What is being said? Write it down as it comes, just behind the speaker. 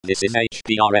This is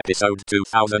HPR episode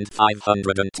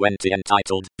 2520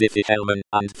 entitled Diffie-Hellman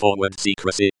and Forward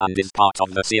Secrecy and is part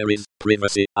of the series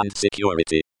Privacy and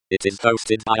Security. It is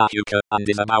hosted by Ahuka and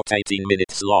is about 18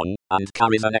 minutes long and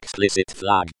carries an explicit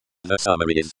flag. The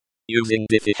summary is using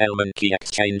Diffie-Hellman key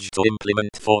exchange to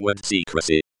implement forward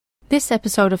secrecy. This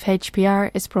episode of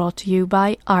HPR is brought to you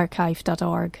by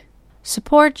archive.org.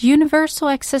 Support universal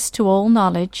access to all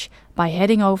knowledge by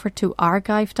heading over to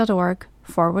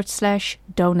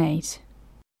archive.org/donate.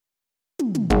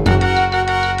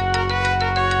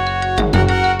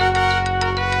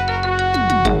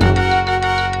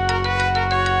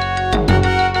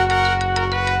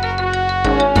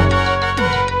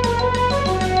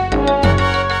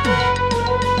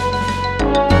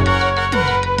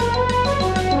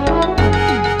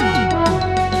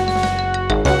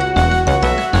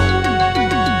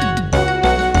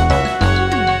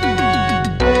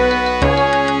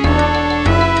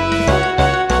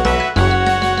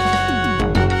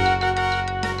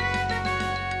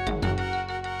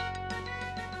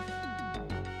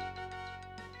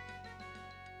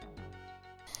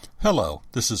 Hello,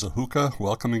 this is Ahuka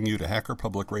welcoming you to Hacker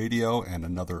Public Radio and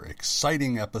another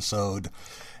exciting episode.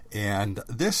 And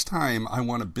this time I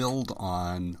want to build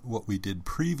on what we did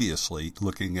previously,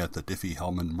 looking at the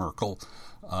Diffie-Hellman-Merkle,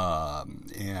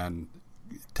 and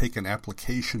take an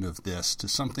application of this to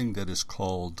something that is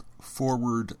called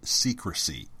forward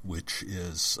secrecy, which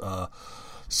is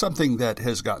something that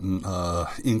has gotten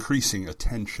increasing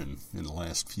attention in the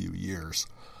last few years.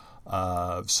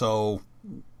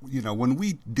 When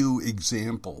we do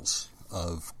examples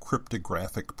of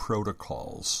cryptographic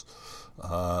protocols,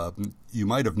 you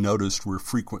might have noticed we're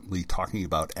frequently talking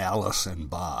about Alice and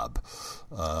Bob,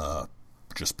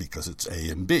 just because it's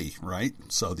A and B, right?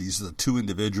 So these are the two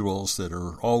individuals that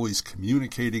are always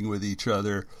communicating with each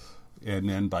other, and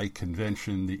then by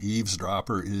convention, the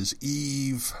eavesdropper is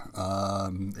Eve,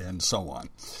 and so on.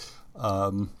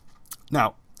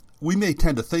 Now, we may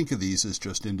tend to think of these as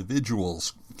just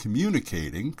individuals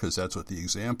communicating, because that's what the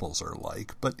examples are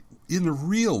like, but in the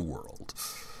real world,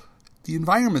 the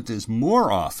environment is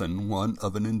more often one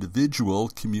of an individual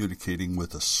communicating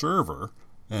with a server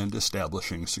and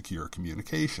establishing secure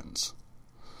communications.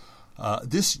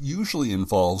 This usually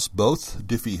involves both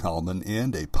Diffie-Hellman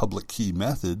and a public key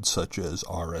method such as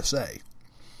RSA.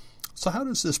 So how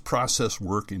does this process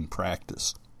work in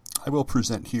practice? I will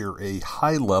present here a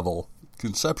high-level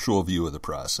conceptual view of the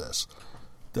process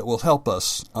that will help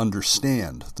us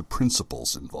understand the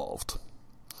principles involved.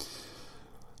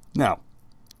 Now,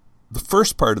 the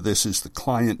first part of this is the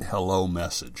client hello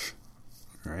message.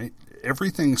 Right?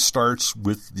 Everything starts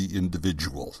with the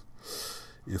individual.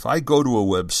 If I go to a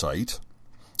website,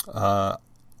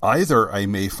 either I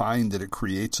may find that it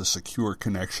creates a secure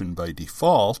connection by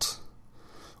default,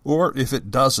 or if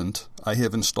it doesn't, I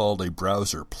have installed a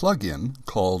browser plugin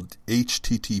called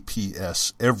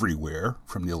HTTPS Everywhere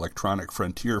from the Electronic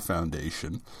Frontier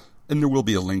Foundation, and there will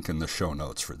be a link in the show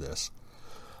notes for this,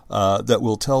 that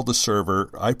will tell the server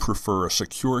I prefer a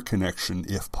secure connection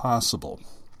if possible.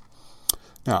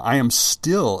 Now, I am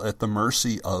still at the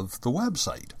mercy of the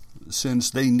website, since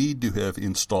they need to have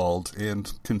installed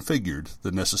and configured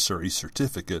the necessary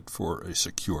certificate for a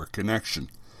secure connection.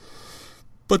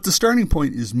 But the starting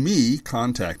point is me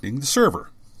contacting the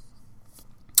server.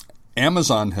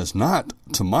 Amazon has not,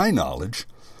 to my knowledge,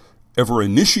 ever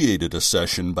initiated a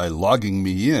session by logging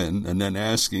me in and then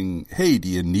asking, hey, do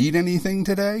you need anything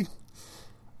today?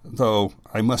 Though,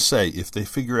 I must say, if they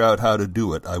figure out how to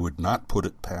do it, I would not put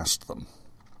it past them.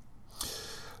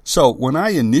 So, when I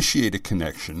initiate a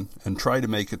connection and try to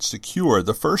make it secure,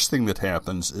 the first thing that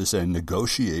happens is a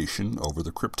negotiation over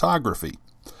the cryptography.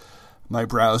 My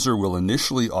browser will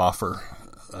initially offer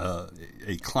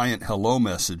a client hello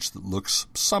message that looks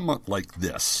somewhat like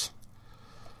this.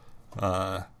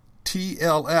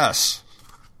 TLS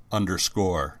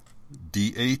 _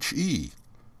 DHE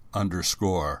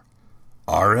 _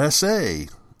 RSA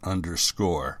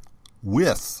 _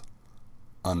 with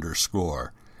 _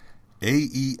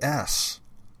 AES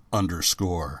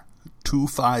 _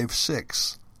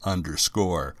 256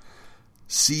 _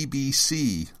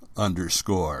 CBC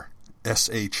 _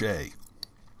 SHA.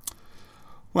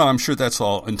 Well, I'm sure that's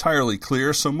all entirely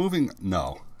clear, so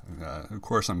of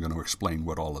course I'm going to explain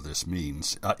what all of this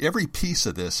means. Every piece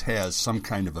of this has some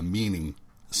kind of a meaning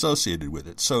associated with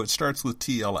it, so it starts with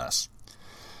TLS.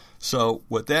 So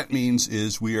what that means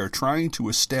is we are trying to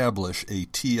establish a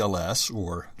TLS,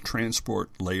 or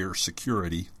Transport Layer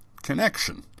Security,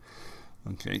 connection.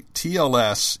 Okay,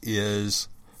 TLS is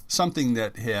something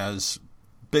that has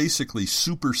basically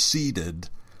superseded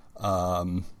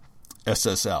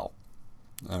SSL.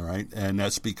 All right, and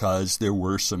that's because there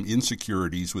were some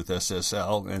insecurities with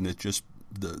SSL, and it just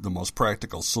the most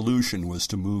practical solution was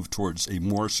to move towards a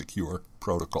more secure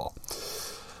protocol.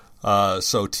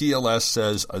 So TLS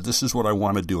says, this is what I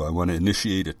want to do. I want to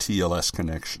initiate a TLS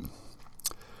connection.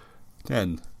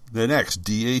 Then the next,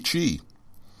 DHE.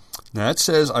 Now that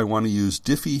says I want to use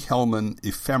Diffie-Hellman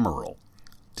ephemeral,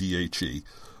 DHE,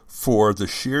 for the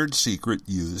shared secret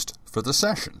used for the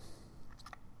session.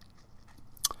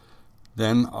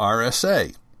 Then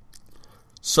RSA.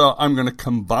 So I'm going to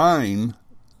combine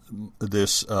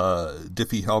this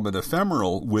Diffie-Hellman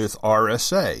ephemeral with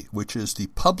RSA, which is the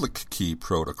public key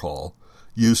protocol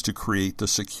used to create the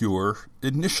secure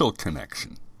initial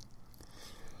connection.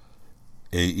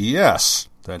 AES,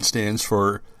 that stands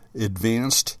for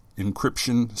Advanced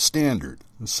Encryption Standard.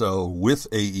 So with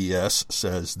AES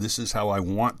says this is how I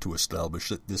want to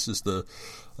establish it. This is the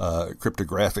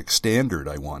cryptographic standard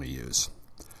I want to use.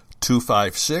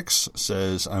 256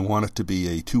 says I want it to be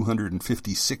a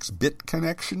 256-bit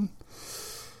connection.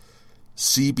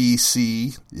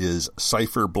 CBC is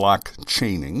cipher block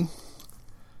chaining.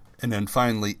 And then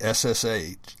finally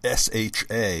SHA,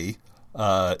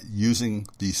 using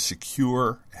the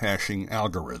secure hashing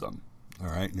algorithm. All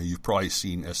right, now you've probably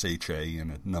seen SHA in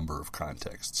a number of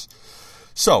contexts.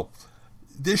 So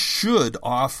this should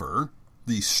offer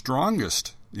the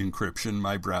strongest encryption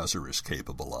my browser is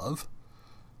capable of.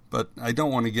 But I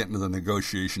don't want to get into the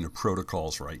negotiation of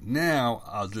protocols right now.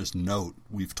 I'll just note,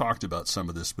 we've talked about some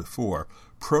of this before.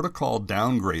 Protocol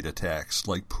downgrade attacks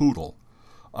like Poodle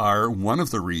are one of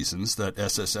the reasons that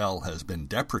SSL has been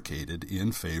deprecated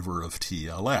in favor of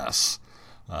TLS.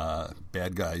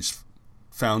 Bad guys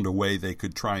found a way they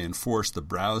could try and force the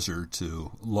browser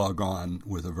to log on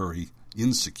with a very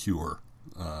insecure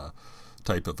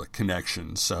type of a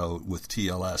connection. So with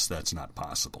TLS, that's not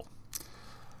possible.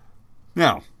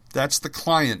 Now, that's the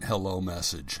client hello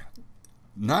message.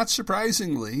 Not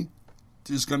surprisingly,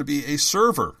 there's going to be a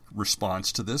server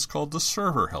response to this called the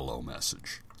server hello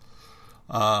message.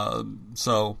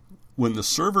 So when the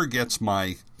server gets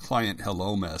my client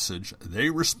hello message, they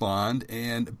respond,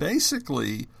 and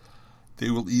basically they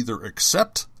will either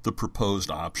accept the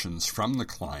proposed options from the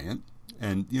client,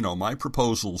 and my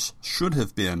proposals should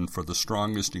have been for the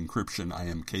strongest encryption I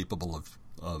am capable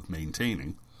of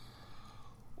maintaining.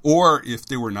 Or if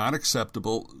they were not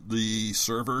acceptable, the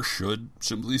server should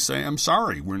simply say, I'm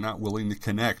sorry, we're not willing to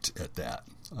connect at that.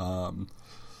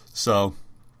 So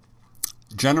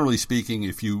generally speaking,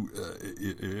 if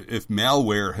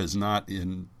malware has not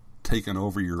taken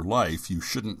over your life, you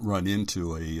shouldn't run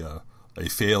into a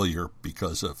failure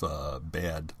because of a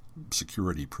bad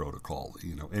security protocol.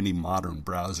 Any modern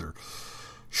browser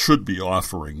should be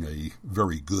offering a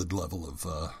very good level of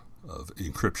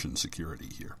encryption security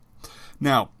here.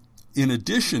 Now, in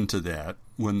addition to that,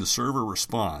 when the server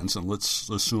responds, and let's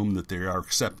assume that they are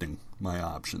accepting my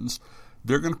options,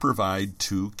 they're going to provide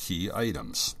two key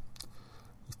items.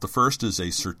 The first is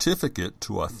a certificate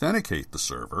to authenticate the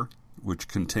server, which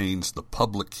contains the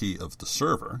public key of the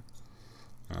server.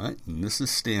 All right, and this is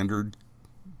standard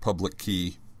public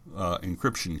key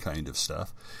encryption kind of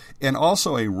stuff. And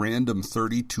also a random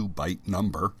 32-byte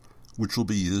number, which will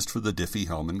be used for the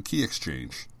Diffie-Hellman key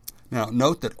exchange. Now,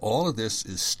 note that all of this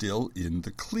is still in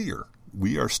the clear.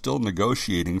 We are still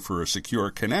negotiating for a secure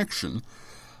connection.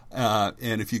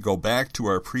 And if you go back to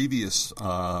our previous thing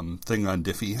on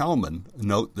Diffie-Hellman,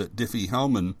 note that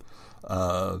Diffie-Hellman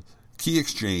key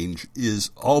exchange is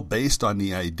all based on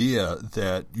the idea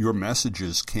that your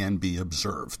messages can be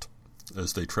observed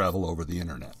as they travel over the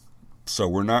internet. So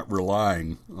we're not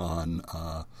relying on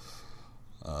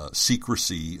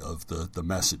secrecy of the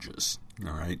messages.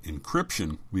 All right,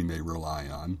 encryption we may rely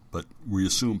on, but we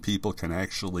assume people can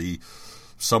actually,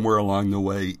 somewhere along the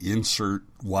way, insert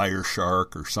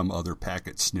Wireshark or some other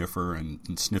packet sniffer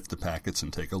and sniff the packets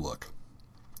and take a look.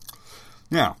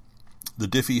 Now, the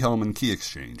Diffie-Hellman key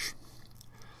exchange.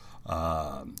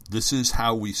 This is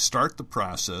how we start the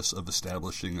process of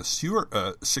establishing a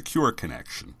secure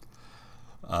connection.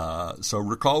 So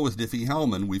recall with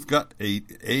Diffie-Hellman, we've got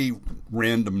a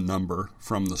random number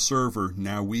from the server.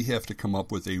 Now we have to come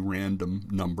up with a random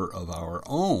number of our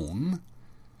own,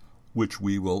 which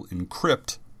we will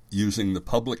encrypt using the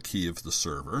public key of the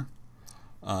server.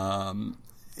 And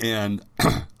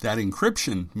that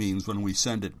encryption means when we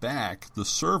send it back, the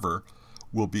server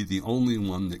will be the only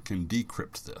one that can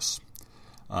decrypt this.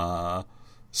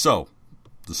 So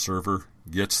the server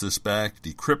gets this back,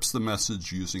 decrypts the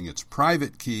message using its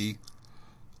private key,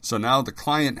 So now the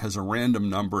client has a random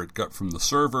number it got from the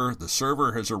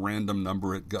server has a random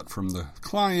number it got from the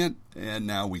client, and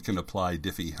now we can apply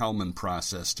Diffie-Hellman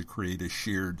process to create a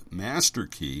shared master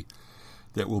key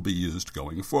that will be used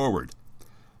going forward.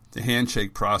 The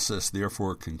handshake process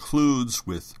therefore concludes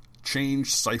with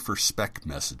change cipher spec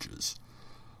messages,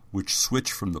 which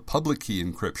switch from the public key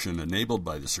encryption enabled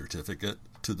by the certificate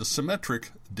to the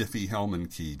symmetric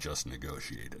Diffie-Hellman key just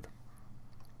negotiated.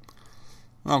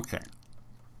 Okay.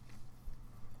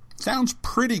 Sounds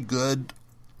pretty good,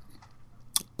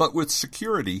 but with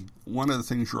security, one of the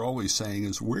things you're always saying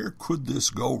is, where could this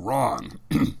go wrong?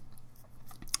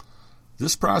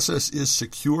 This process is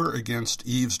secure against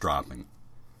eavesdropping,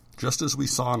 just as we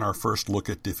saw in our first look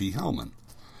at Diffie-Hellman.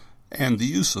 And the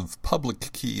use of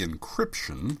public key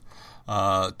encryption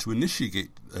to initiate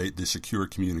the secure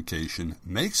communication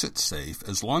makes it safe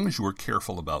as long as you are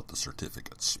careful about the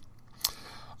certificates.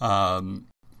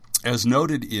 As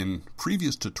noted in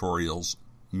previous tutorials,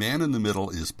 man in the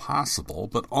middle is possible,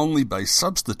 but only by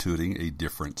substituting a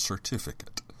different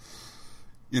certificate.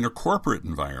 In a corporate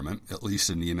environment, at least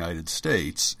in the United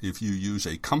States, if you use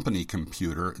a company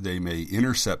computer, they may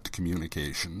intercept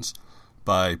communications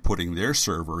by putting their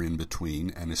server in between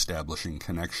and establishing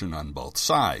connection on both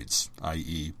sides,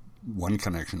 i.e. one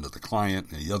connection to the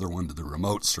client and the other one to the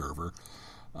remote server,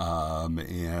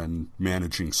 and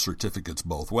managing certificates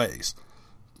both ways.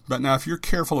 But now, if you're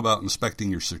careful about inspecting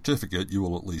your certificate, you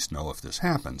will at least know if this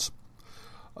happens.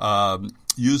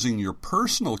 Using your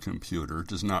personal computer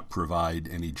does not provide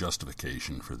any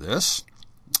justification for this,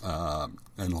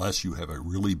 unless you have a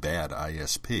really bad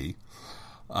ISP.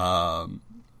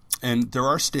 And there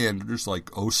are standards like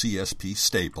OCSP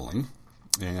stapling,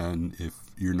 and if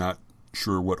you're not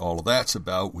sure what all of that's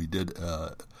about, we did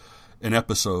an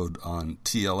episode on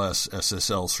TLS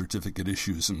SSL certificate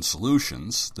issues and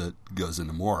solutions that goes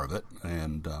into more of it,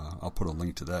 and I'll put a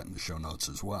link to that in the show notes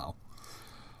as well.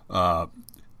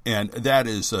 And that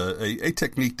is a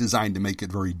technique designed to make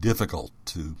it very difficult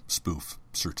to spoof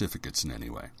certificates in any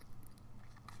way.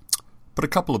 But a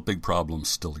couple of big problems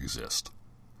still exist.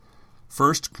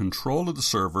 First, control of the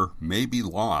server may be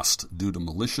lost due to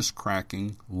malicious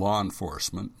cracking, law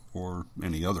enforcement, or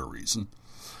any other reason.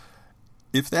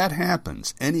 If that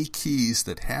happens, any keys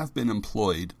that have been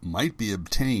employed might be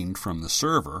obtained from the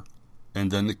server,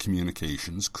 and then the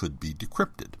communications could be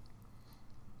decrypted.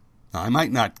 Now, I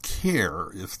might not care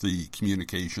if the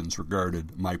communications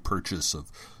regarded my purchase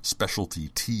of specialty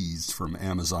teas from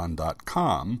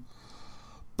Amazon.com,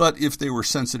 but if they were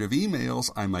sensitive emails,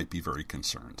 I might be very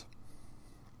concerned.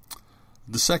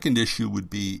 The second issue would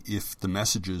be if the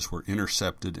messages were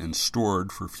intercepted and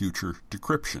stored for future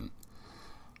decryption.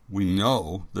 We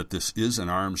know that this is an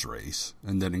arms race,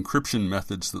 and that encryption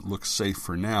methods that look safe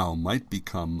for now might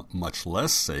become much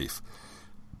less safe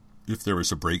if there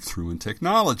is a breakthrough in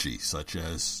technology, such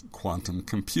as quantum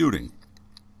computing.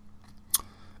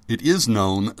 It is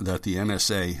known that the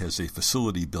NSA has a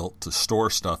facility built to store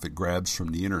stuff it grabs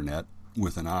from the internet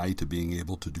with an eye to being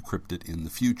able to decrypt it in the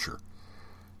future.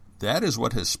 That is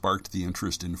what has sparked the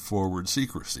interest in forward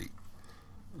secrecy.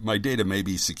 My data may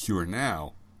be secure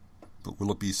now, but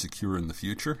will it be secure in the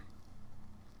future?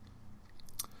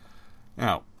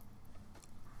 Now,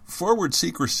 forward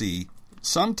secrecy,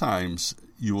 sometimes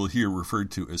you will hear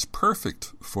referred to as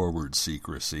perfect forward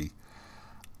secrecy.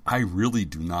 I really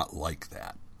do not like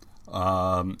that.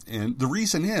 And the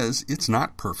reason is, it's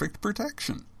not perfect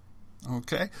protection.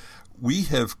 Okay? We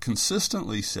have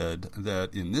consistently said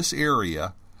that in this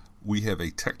area, we have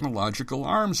a technological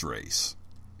arms race.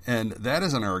 And that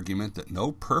is an argument that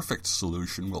no perfect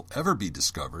solution will ever be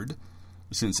discovered,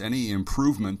 since any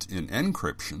improvement in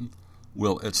encryption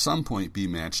will at some point be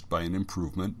matched by an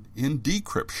improvement in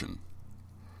decryption.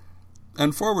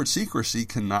 And forward secrecy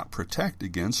cannot protect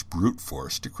against brute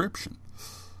force decryption.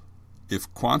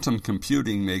 If quantum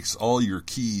computing makes all your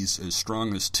keys as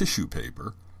strong as tissue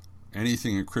paper,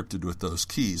 anything encrypted with those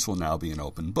keys will now be an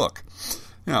open book.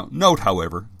 Now, note,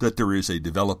 however, that there is a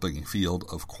developing field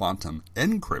of quantum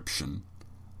encryption,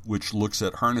 which looks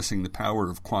at harnessing the power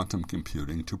of quantum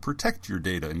computing to protect your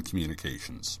data and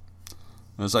communications.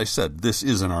 As I said, this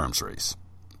is an arms race.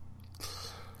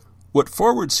 What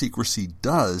forward secrecy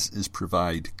does is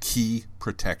provide key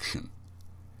protection,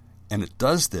 and it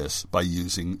does this by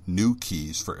using new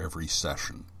keys for every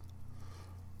session.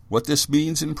 What this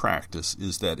means in practice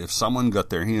is that if someone got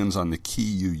their hands on the key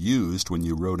you used when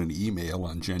you wrote an email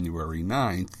on January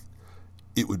 9th,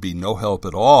 it would be no help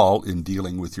at all in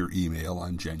dealing with your email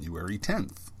on January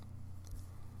 10th.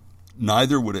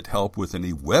 Neither would it help with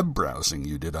any web browsing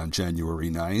you did on January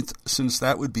 9th, since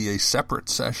that would be a separate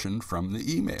session from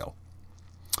the email.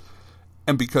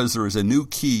 And because there is a new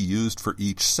key used for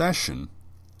each session,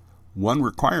 one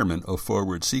requirement of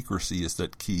forward secrecy is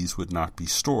that keys would not be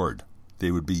stored.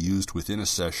 They would be used within a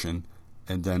session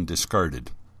and then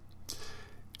discarded.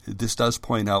 This does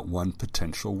point out one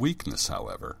potential weakness,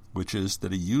 however, which is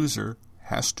that a user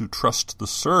has to trust the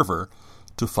server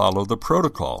to follow the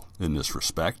protocol in this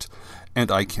respect, and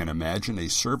I can imagine a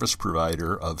service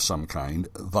provider of some kind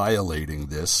violating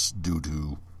this due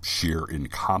to sheer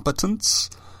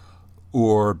incompetence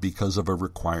or because of a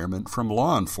requirement from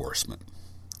law enforcement.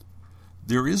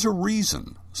 There is a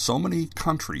reason so many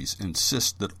countries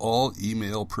insist that all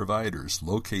email providers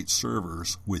locate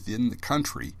servers within the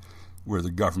country where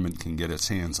the government can get its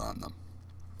hands on them.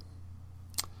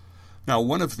 Now,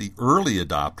 one of the early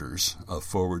adopters of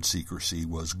forward secrecy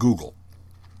was Google.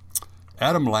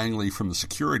 Adam Langley from the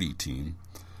security team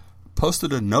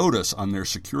posted a notice on their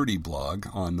security blog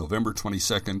on November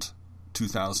 22nd,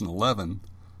 2011,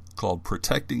 called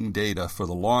Protecting Data for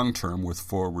the Long Term with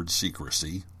Forward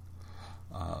Secrecy.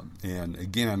 And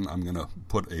again, I'm going to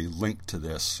put a link to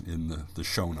this in the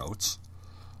show notes.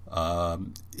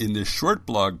 In this short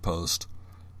blog post,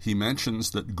 he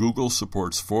mentions that Google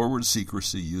supports forward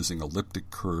secrecy using elliptic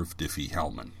curve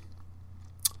Diffie-Hellman.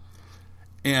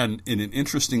 And in an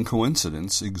interesting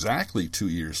coincidence, exactly 2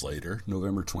 years later,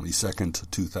 November 22nd,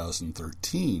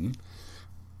 2013,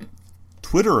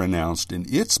 Twitter announced in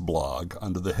its blog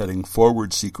under the heading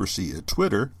Forward Secrecy at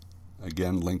Twitter,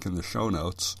 again, link in the show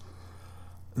notes,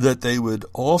 that they would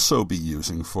also be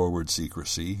using forward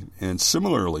secrecy and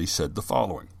similarly said the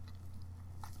following.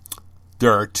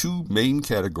 There are two main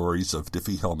categories of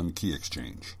Diffie-Hellman key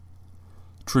exchange.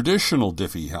 Traditional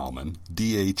Diffie-Hellman,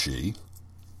 DHE,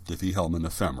 Diffie-Hellman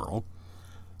ephemeral,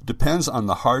 depends on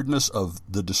the hardness of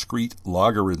the discrete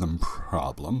logarithm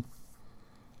problem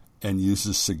and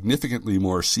uses significantly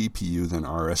more CPU than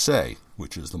RSA,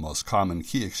 which is the most common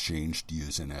key exchange to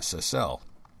use in SSL.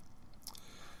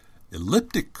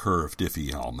 Elliptic curve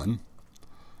Diffie-Hellman,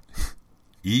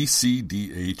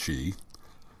 ECDHE,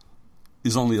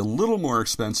 is only a little more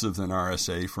expensive than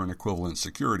RSA for an equivalent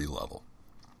security level.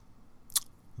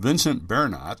 Vincent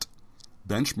Bernat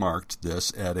benchmarked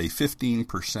this at a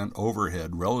 15%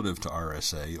 overhead relative to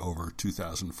RSA over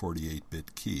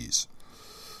 2048-bit keys.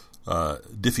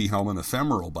 Diffie-Hellman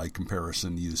ephemeral, by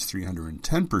comparison, used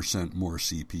 310% more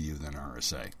CPU than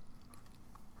RSA.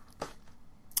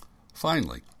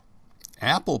 Finally,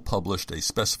 Apple published a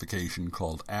specification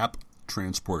called App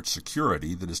Transport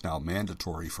Security that is now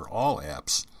mandatory for all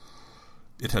apps.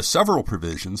 It has several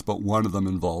provisions, but one of them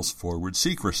involves forward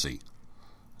secrecy.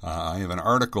 I have an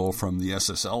article from the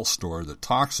SSL store that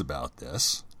talks about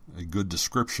this, a good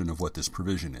description of what this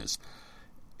provision is.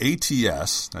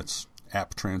 ATS, that's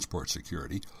App Transport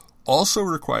Security, also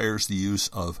requires the use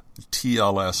of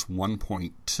TLS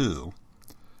 1.2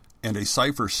 and a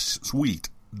cipher suite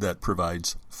that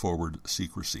provides forward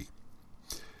secrecy.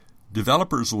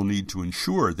 Developers will need to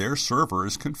ensure their server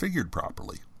is configured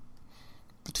properly.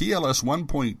 The TLS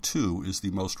 1.2 is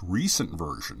the most recent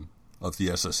version of the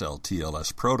SSL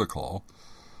TLS protocol,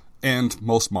 and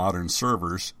most modern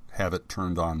servers have it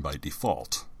turned on by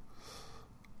default.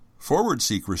 Forward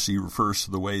secrecy refers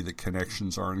to the way that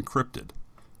connections are encrypted.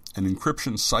 An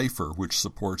encryption cipher which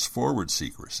supports forward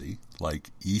secrecy, like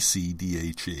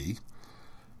ECDHE,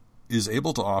 is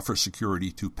able to offer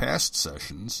security to past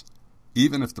sessions,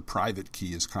 even if the private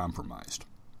key is compromised.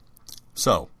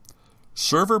 So,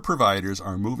 server providers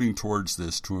are moving towards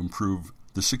this to improve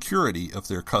the security of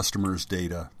their customers'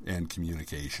 data and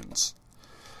communications.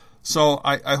 So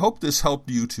I hope this helped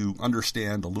you to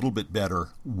understand a little bit better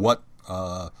what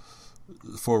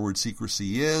forward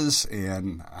secrecy is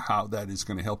and how that is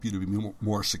going to help you to be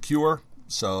more secure.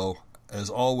 So, as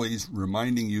always,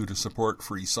 reminding you to support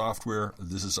free software.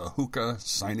 This is Ahuka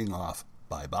signing off.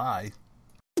 Bye-bye.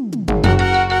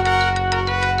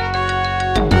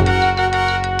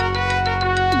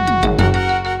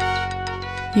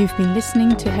 You've been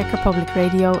listening to Hacker Public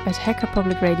Radio at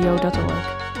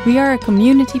hackerpublicradio.org. We are a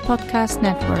community podcast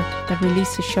network that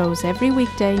releases shows every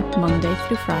weekday, Monday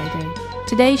through Friday.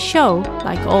 Today's show,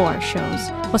 like all our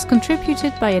shows, was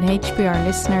contributed by an HPR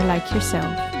listener like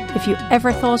yourself. If you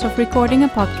ever thought of recording a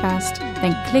podcast,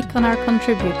 then click on our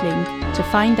contribute link to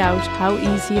find out how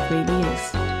easy it really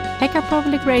is. Hacker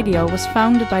Public Radio was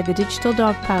founded by the Digital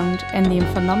Dog Pound and the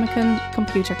Infonomicon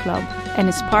Computer Club and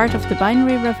is part of the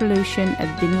binary revolution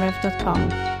at binrev.com.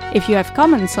 If you have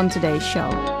comments on today's show,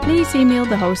 please email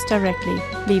the host directly,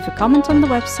 leave a comment on the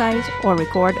website, or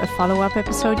record a follow-up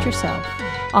episode yourself.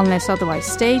 Unless otherwise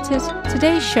stated,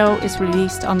 today's show is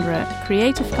released under a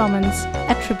Creative Commons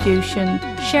Attribution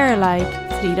Share Alike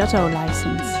 3.0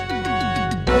 license.